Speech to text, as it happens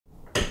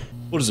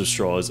What is this,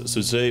 Straws?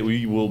 So today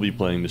we will be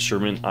playing the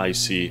Sherman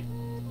IC,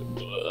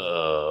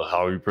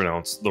 how you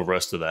pronounce the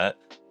rest of that.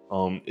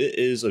 It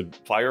is a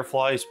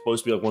Firefly. It's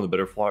supposed to be like one of the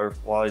better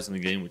Fireflies in the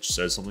game, which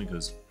says something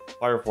because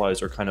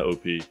Fireflies are kind of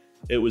OP.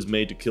 It was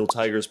made to kill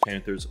tigers,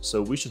 panthers,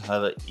 so we should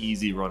have an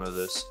easy run of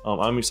this.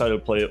 I'm excited to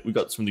play it. We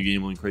got this from the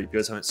Game Link Crate. If you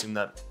guys haven't seen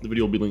that, the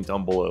video will be linked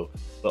down below.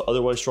 But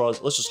otherwise,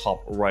 Straws, let's just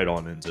hop right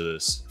on into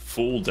this.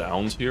 Full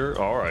downs here?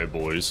 Alright,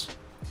 boys.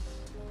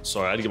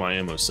 Sorry, I had to get my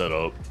ammo set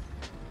up.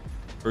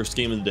 First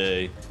game of the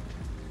day.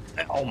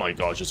 Oh my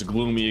gosh, it's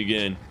gloomy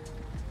again.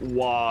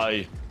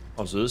 Why?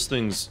 Oh, so this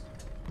thing's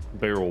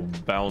barrel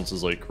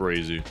bounces like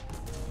crazy.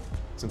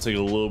 It's gonna take a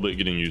little bit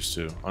getting used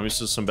to. I'm used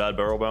to some bad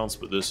barrel bounce,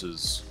 but this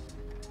is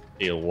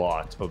a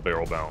lot of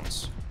barrel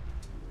bounce.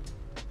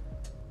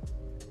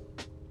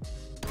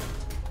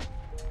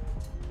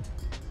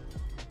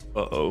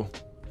 Uh-oh.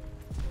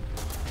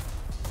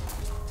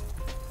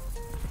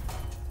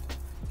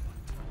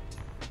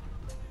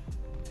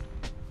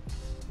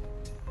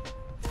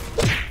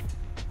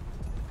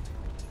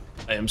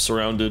 I am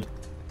surrounded.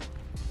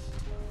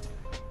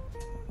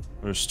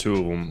 There's two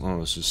of them. Oh,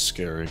 this is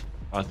scary.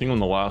 I think I'm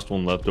the last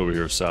one left over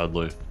here,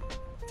 sadly.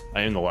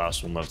 I am the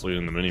last one left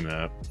leading the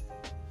mini-map.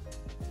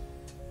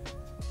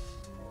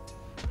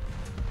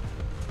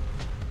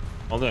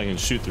 I don't think I can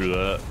shoot through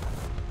that.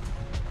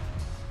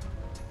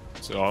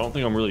 So I don't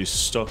think I'm really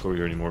stuck over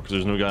here anymore because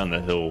there's no guy on the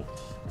hill.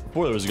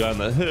 Before there was a guy on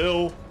the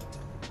hill.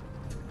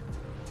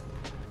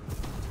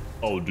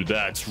 Oh, dude,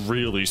 that's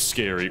really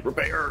scary.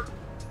 Repair!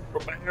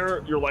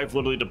 Repair! Your life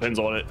literally depends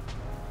on it.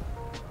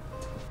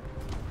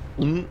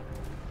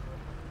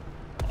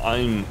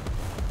 I'm...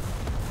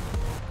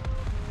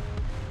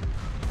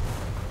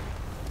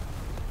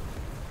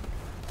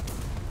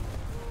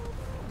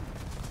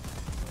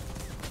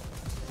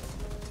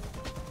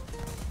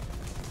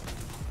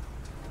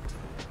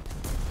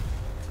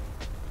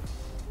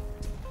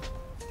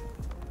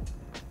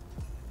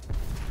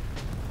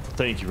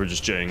 Thank you for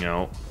just jaying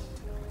out.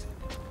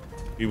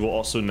 He will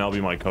also now be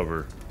my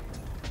cover.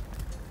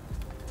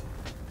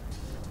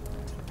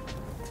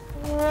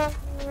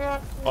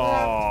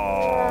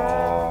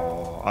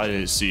 Oh, I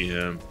didn't see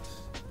him.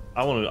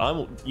 You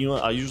know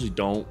what, I usually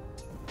don't,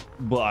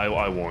 but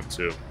I want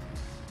to.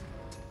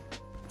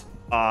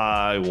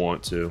 I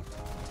want to.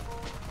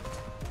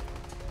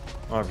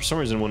 For some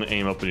reason, I wouldn't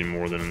aim up any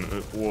more than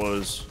it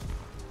was.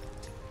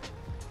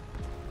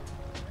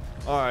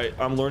 Alright,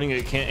 I'm learning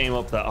it can't aim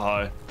up that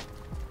high.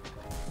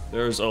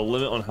 There's a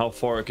limit on how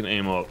far it can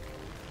aim up.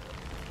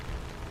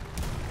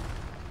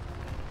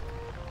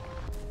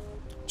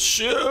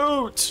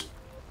 Shoot!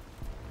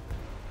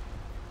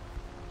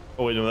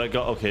 Oh wait, no, that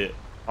got okay.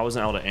 I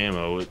wasn't out of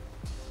ammo.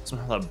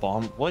 Somehow that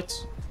bomb. What?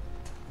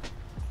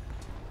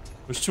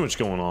 There's too much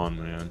going on,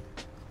 man.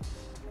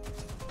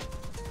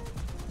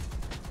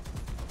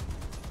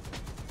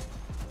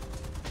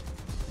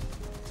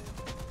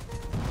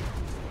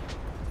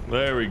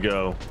 There we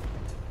go.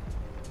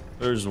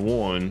 There's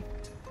one.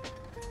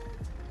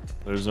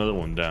 There's another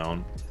one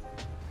down.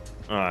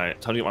 All right,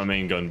 time to get my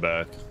main gun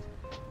back.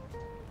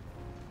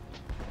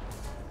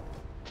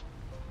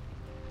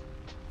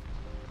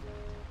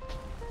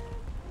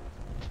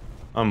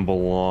 I'm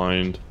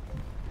blind.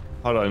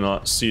 How did I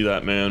not see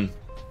that, man?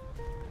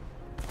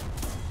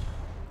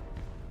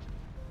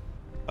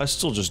 I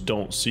still just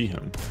don't see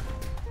him.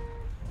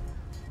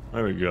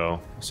 There we go.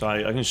 So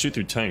I can shoot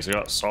through tanks. I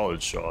got a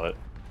solid shot.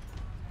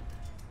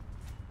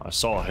 I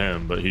saw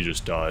him, but he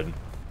just died.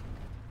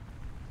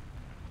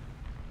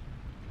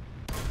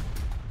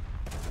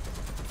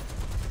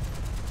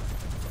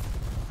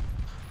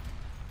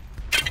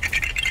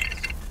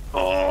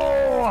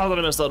 Oh, how did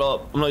I mess that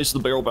up? I'm not used to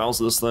the barrel bounce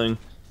of this thing.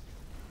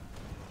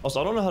 Also,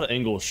 I don't know how to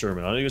angle a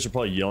Sherman. I know you guys are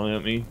probably yelling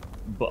at me,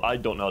 but I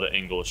don't know how to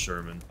angle a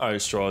Sherman. All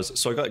right, Straws.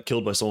 So I got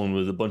killed by someone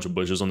with a bunch of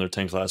bushes on their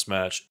tank last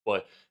match,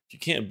 but if you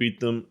can't beat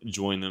them,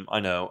 join them. I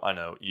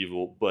know,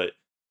 evil, but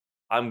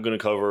I'm going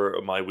to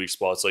cover my weak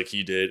spots like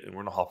he did, and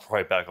we're going to hop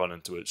right back on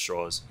into it,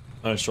 Straws.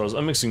 All right, Straws.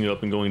 I'm mixing it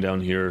up and going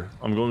down here.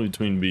 I'm going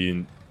between B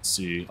and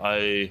C.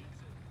 I'm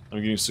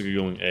getting sick of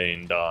going A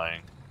and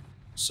dying.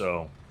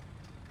 So...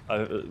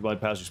 my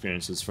past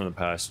experiences from the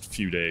past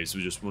few days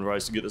was just whenever I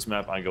used to get this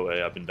map, I go,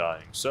 hey, I've been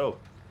dying. So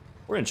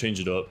we're gonna change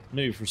it up,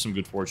 maybe for some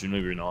good fortune,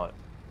 maybe not.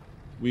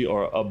 We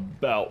are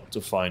about to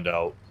find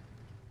out.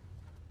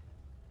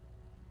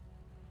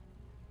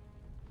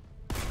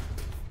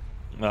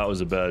 That was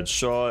a bad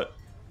shot.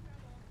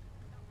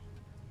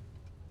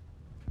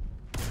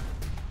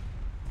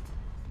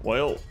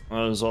 Well,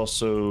 that was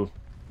also...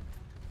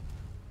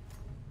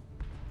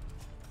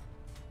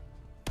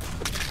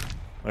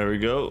 There we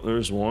go,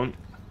 there's one.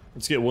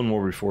 Let's get one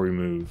more before we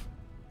move.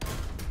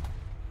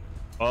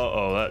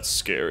 Uh-oh, that's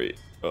scary.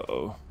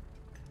 Uh-oh.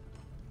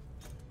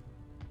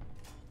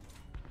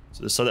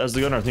 So this side that has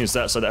the gunner? I think it's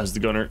that side that has the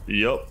gunner.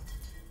 Yup.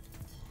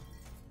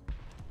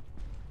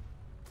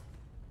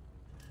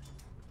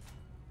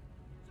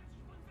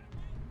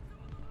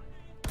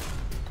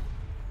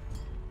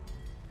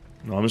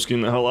 No, I'm just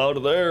getting the hell out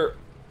of there.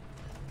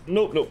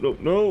 Nope, nope, nope,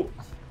 nope.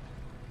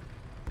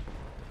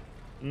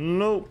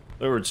 Nope.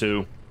 There were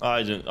two.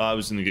 I didn't. I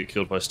was gonna get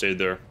killed if I stayed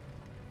there.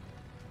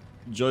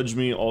 Judge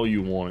me all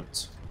you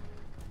want.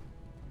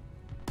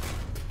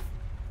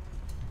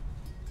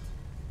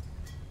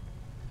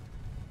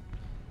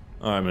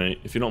 Alright, mate.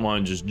 If you don't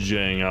mind just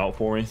jaying out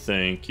for me,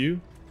 thank you.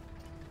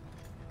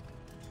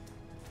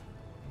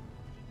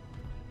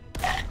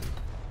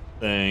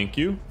 Thank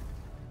you.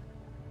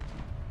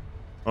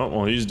 Oh,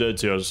 well, he's dead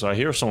too. I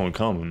hear someone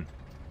coming.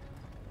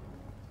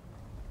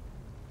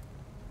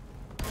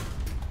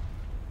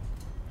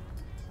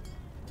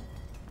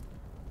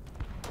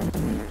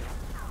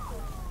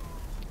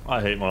 I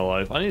hate my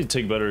life. I need to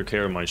take better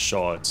care of my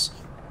shots.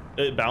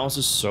 It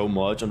bounces so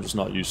much, I'm just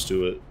not used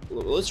to it.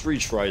 Let's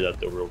retry that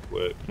though real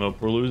quick. Nope,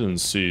 we're losing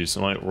C,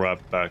 so I might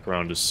wrap back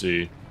around to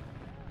C.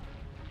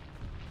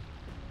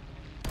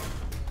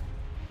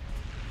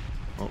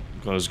 Oh,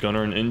 got his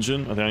gunner and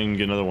engine. I think I can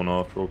get another one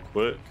off real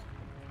quick.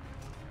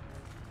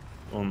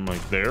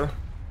 Like there.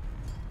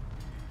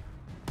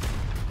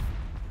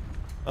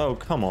 Oh,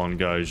 come on,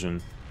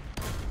 Gaijin.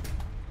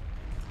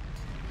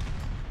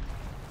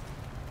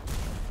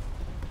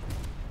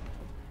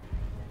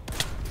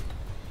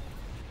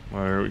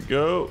 There we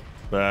go.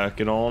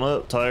 Back it on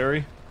up,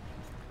 Tyree.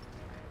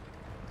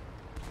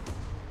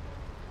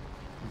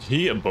 Did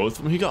he get both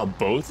of them? He got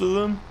both of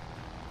them?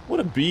 What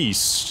a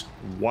beast.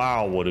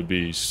 Wow, what a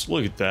beast.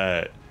 Look at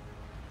that.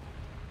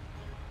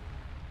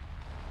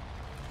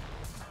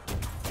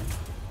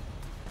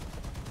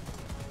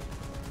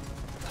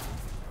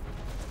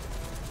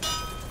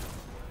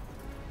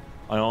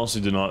 I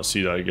honestly did not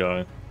see that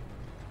guy.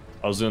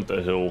 I was in at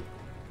the hill.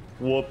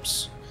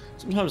 Whoops.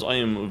 Sometimes I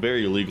am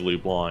very legally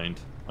blind.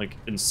 Like,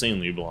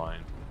 insanely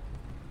blind.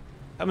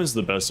 Happens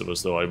to the best of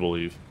us, though, I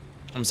believe.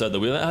 I'm sad that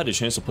we haven't had a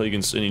chance to play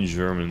against any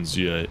Germans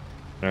yet.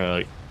 There are,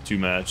 like, 2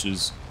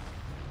 matches.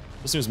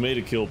 This thing's made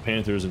to kill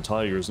Panthers and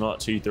Tigers, not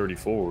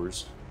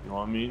T-34s. You know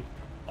what I mean?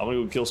 I'm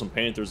gonna go kill some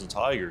Panthers and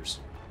Tigers.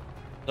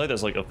 I feel like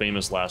that's, like, a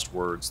famous last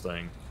words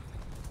thing.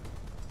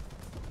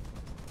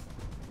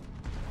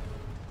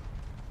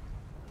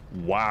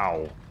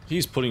 Wow.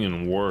 He's putting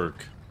in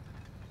work.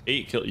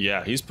 8 kills.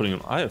 Yeah, he's putting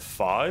in... I have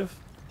 5?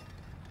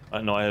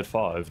 No, I had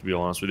 5, to be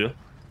honest with you.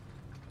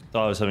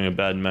 Thought I was having a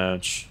bad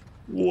match.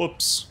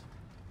 Whoops.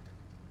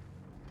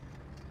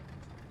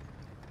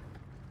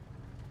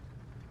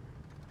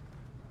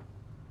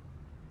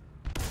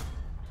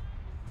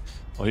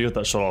 Oh, he got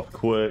that shot off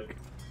quick.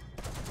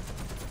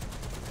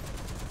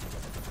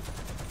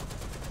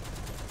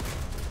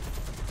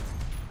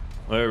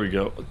 There we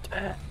go.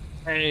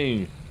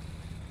 Dang.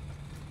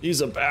 He's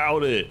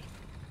about it.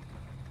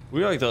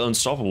 We like the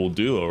unstoppable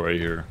duo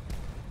right here.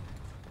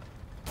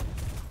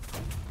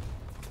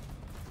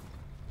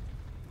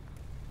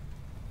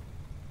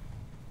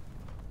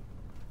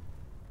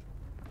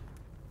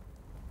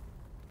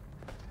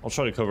 I'll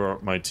try to cover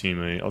my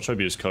teammate. I'll try to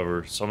be his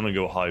cover, so I'm gonna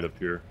go hide up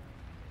here.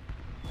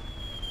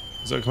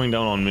 Is that coming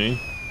down on me?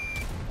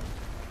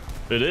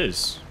 It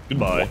is.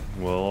 Goodbye.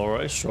 Well,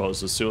 alright,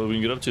 Strauss. Let's see what we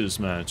can get up to this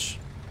match.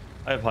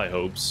 I have high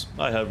hopes.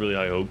 I have really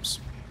high hopes.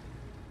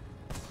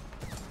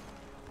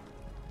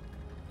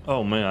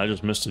 Oh man, I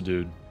just missed a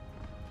dude.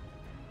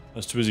 I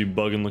was too busy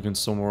bugging looking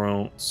somewhere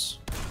else.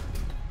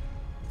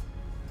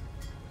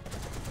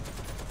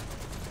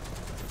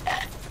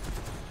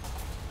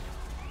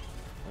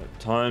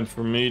 Time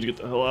for me to get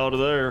the hell out of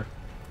there.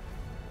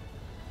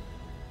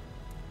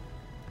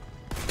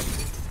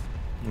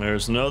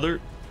 There's another.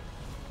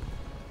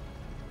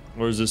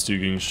 Where's this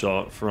dude getting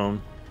shot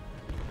from?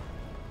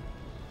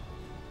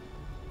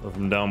 Oh,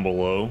 from down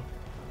below.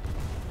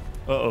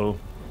 Uh-oh.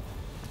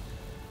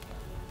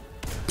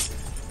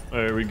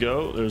 There we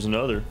go. There's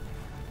another.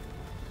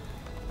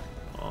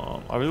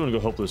 I really want to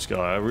go help this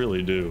guy. I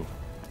really do.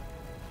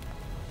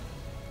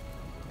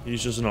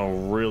 He's just in a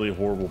really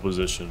horrible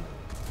position.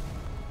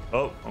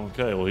 Oh,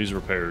 okay. Well, he's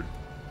repaired.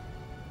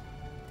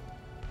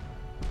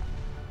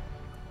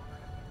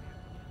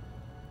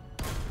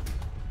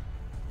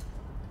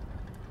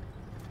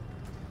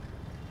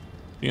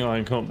 You know, I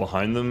can come up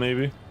behind them,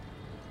 maybe?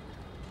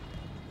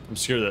 I'm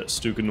scared of that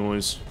stupid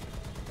noise.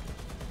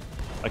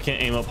 I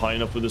can't aim up high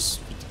enough with this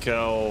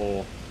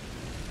cow.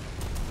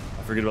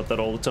 I forget about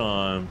that all the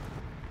time.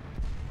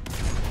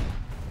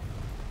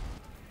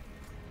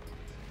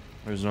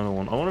 There's another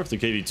one. I wonder if the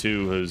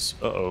KV-2 has...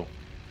 Uh-oh.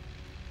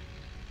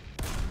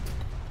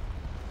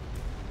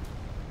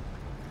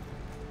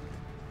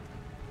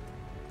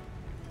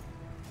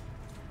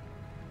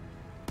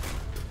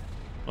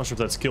 Not sure if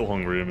that's kill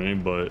hungry to me,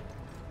 but...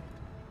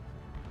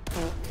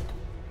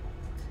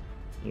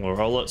 Or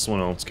I'll let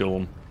someone else kill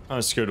him.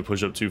 I'm scared to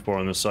push up too far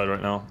on this side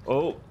right now.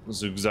 Oh, this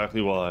is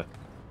exactly why.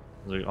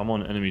 Like, I'm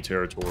on enemy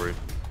territory.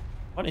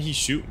 Why didn't he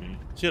shoot me?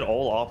 He had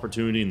all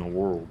opportunity in the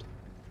world.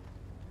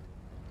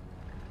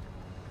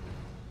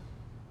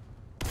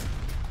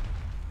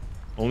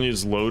 Only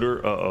his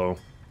loader? Uh-oh.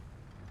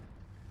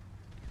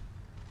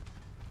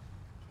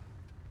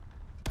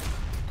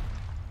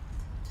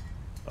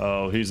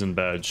 Oh, he's in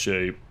bad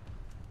shape.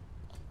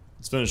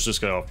 Let's finish this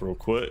guy off real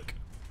quick.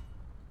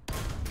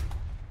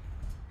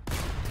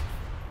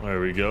 There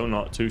we go,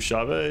 not too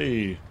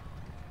shabby.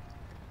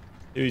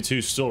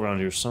 AV2's still around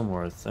here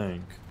somewhere, I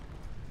think.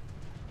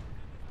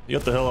 You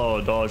got the hell out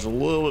of dodge a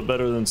little bit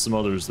better than some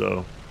others,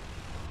 though.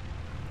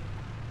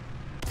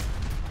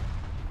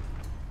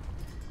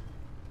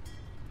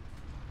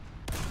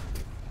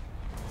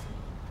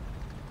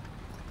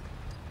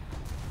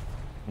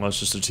 Well, that's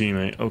just a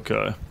teammate.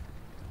 Okay.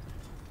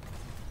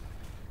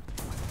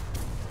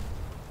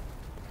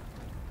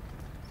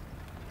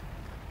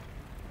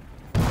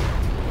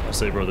 I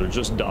say, brother,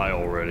 just die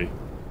already.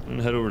 I'm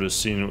gonna head over to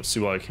C and see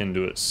what I can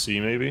do at C,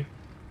 maybe.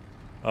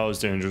 That was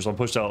dangerous. I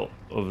pushed out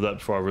of that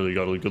before I really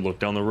got a good look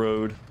down the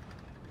road.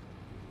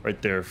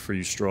 Right there for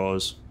you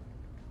straws.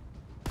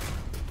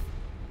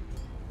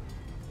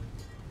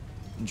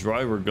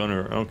 Driver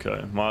gunner.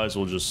 Okay, might as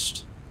well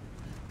just...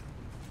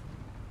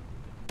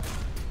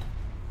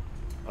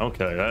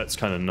 Okay, that's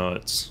kind of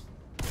nuts.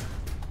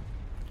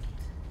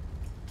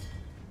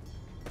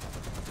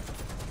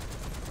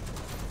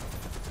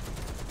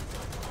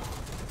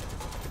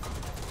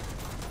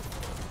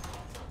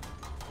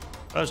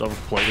 Guys, I've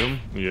played him.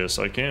 Yes,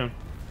 I can.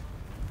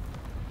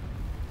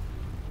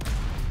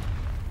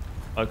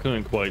 I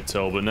couldn't quite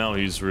tell, but now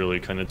he's really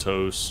kind of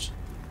toast.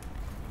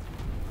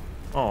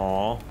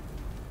 Aww.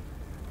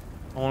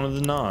 I wanted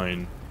the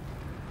 9.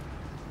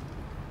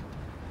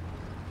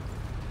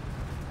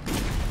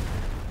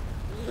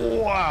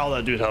 Wow,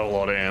 that dude had a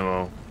lot of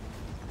ammo.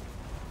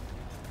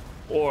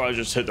 Or I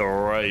just hit the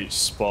right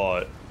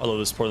spot. I love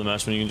this part of the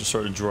match when you can just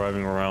start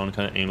driving around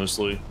kind of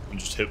aimlessly and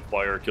just hit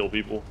fire, kill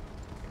people.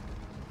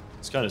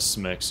 It's kind of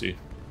smexy.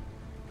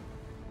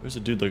 There's a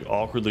dude like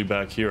awkwardly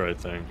back here, I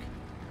think.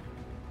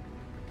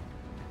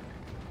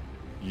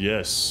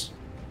 Yes.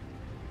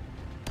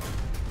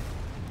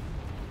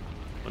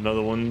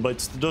 Another one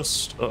bites the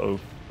dust. Uh-oh.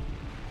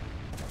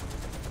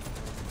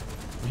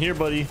 I'm here,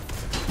 buddy.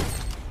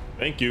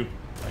 Thank you.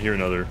 I hear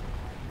another.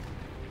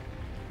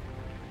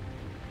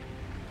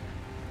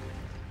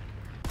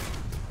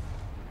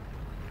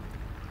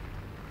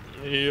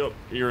 Yep,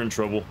 you're in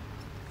trouble.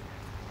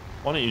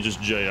 Why don't you just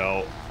J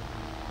out?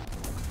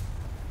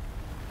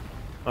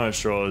 Alright,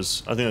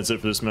 Straws. I think that's it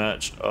for this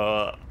match.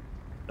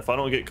 If I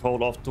don't get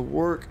called off to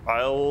work,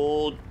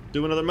 I'll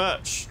do another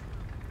match.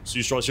 See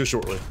you Straws here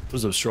shortly.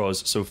 What's up,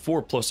 Straws? So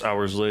 4+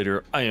 hours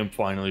later, I am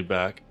finally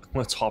back.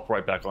 Let's hop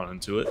right back on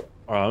into it.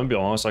 Alright, I'm gonna be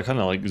honest, I kind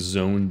of like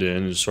zoned in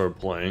and just started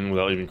playing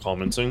without even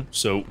commenting.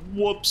 So,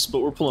 whoops, but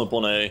we're pulling up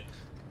on A. I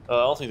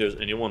don't think there's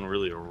anyone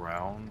really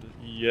around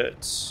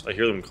yet. I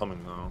hear them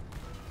coming though.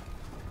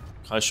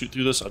 Can I shoot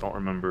through this? I don't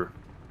remember.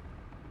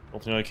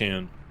 Don't think I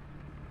can.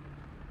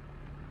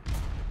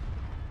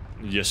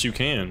 Yes, you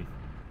can.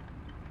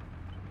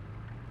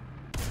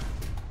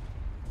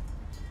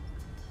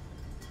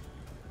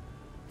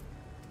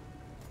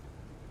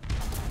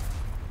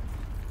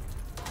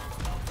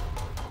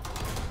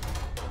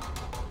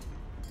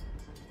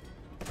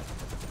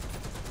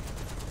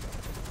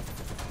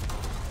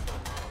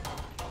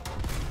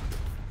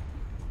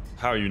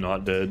 How are you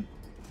not dead?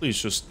 Please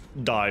just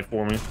die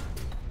for me.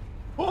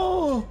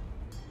 Oh!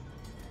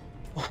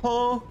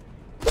 Oh!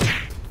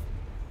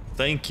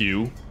 Thank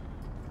you.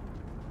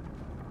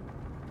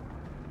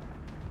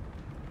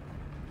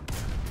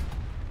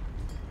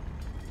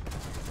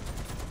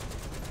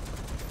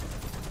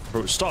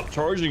 Bro, stop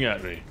charging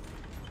at me.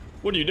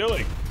 What are you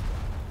doing?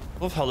 I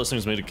love how this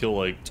thing's made to kill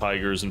like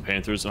tigers and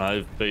panthers, and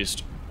I've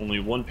faced only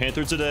one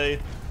panther today.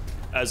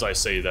 As I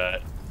say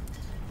that.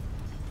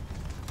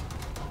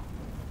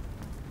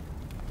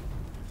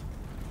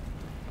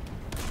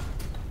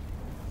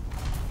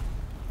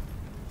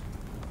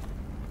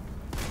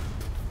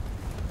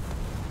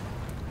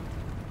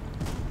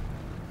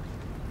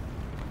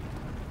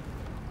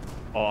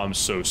 Oh, I'm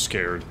so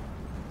scared.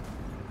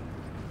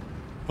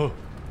 Oh.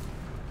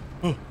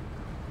 Oh.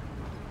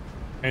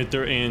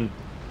 Panther in.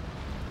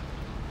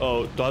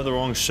 Oh, do I have the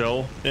wrong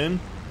shell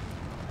in?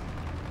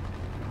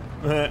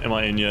 Am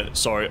I in yet?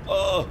 Sorry.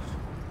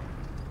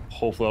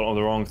 Hopefully I don't have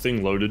the wrong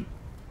thing loaded.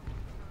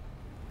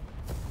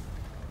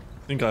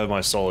 I think I have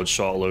my solid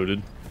shot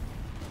loaded.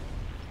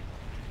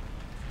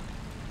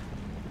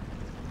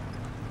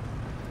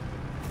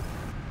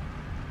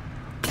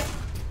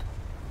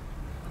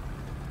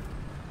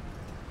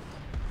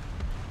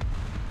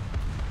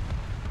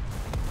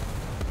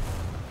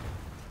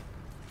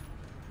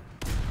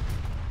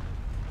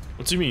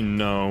 What do you mean,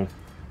 no?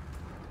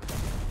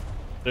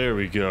 There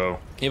we go.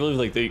 Can't believe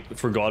like they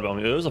forgot about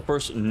me. It was the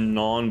first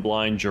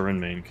non-blind German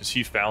main because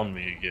he found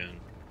me again.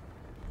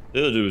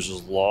 The other dude was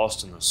just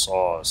lost in the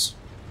sauce.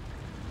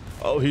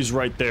 Oh, he's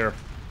right there.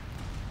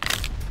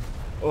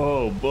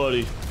 Oh,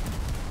 buddy.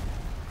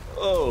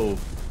 Oh.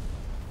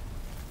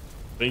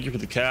 Thank you for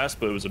the cast,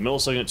 but it was a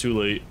millisecond too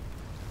late.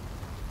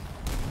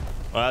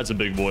 Oh, that's a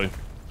big boy.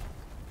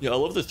 Yeah, I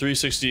love the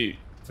 360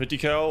 50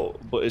 cal,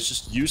 but it's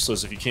just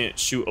useless if you can't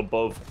shoot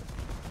above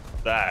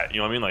that. You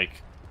know what I mean?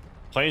 Like,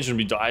 planes are gonna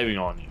be diving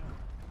on you.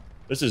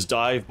 This is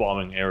dive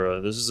bombing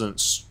era. This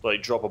isn't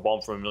like drop a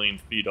bomb from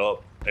 1,000,000 feet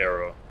up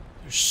era.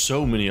 There's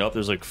so many up.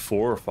 There's like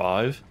 4 or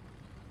 5.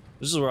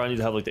 This is where I need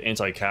to have like the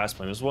anti-cast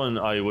plane. This is one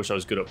I wish I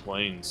was good at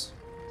planes.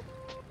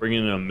 Bringing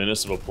in a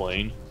menace of a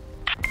plane.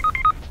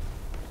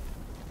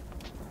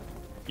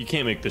 You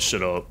can't make this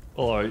shit up.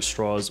 Alright,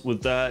 Straws.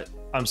 With that,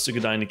 I'm sick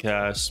of dying to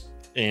cast,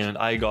 and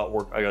I got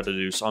work I got to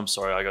do, so I'm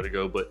sorry I gotta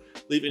go, but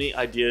leave any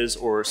ideas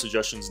or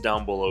suggestions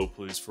down below,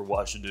 please, for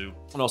what I should do.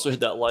 And also hit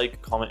that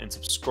like, comment, and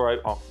subscribe.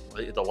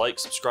 Hit the like,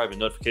 subscribe, and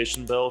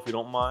notification bell if you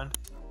don't mind.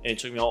 And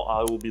check me out,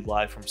 I will be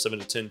live from 7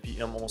 to 10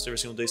 p.m. almost every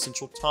single day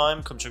Central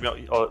Time. Come check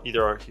me out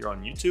either here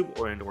on YouTube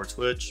or into our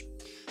Twitch.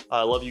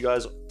 I love you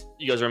guys.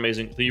 You guys are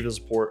amazing. Thank you for the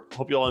support.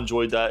 Hope you all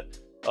enjoyed that.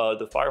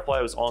 The Firefly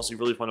was honestly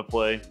really fun to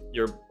play.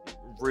 You're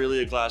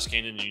really a glass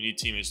cannon and you need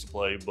teammates to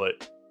play,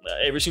 but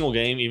every single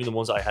game, even the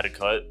ones I had to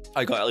cut,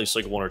 I got at least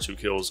like 1 or 2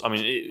 kills. I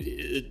mean,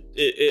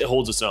 it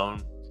holds its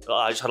own.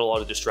 I just had a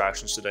lot of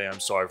distractions today. I'm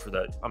sorry for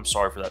that. I'm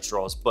sorry for that,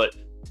 Straws. But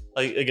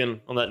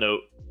again, on that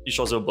note, you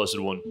Straws have a blessed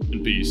one,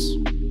 and peace.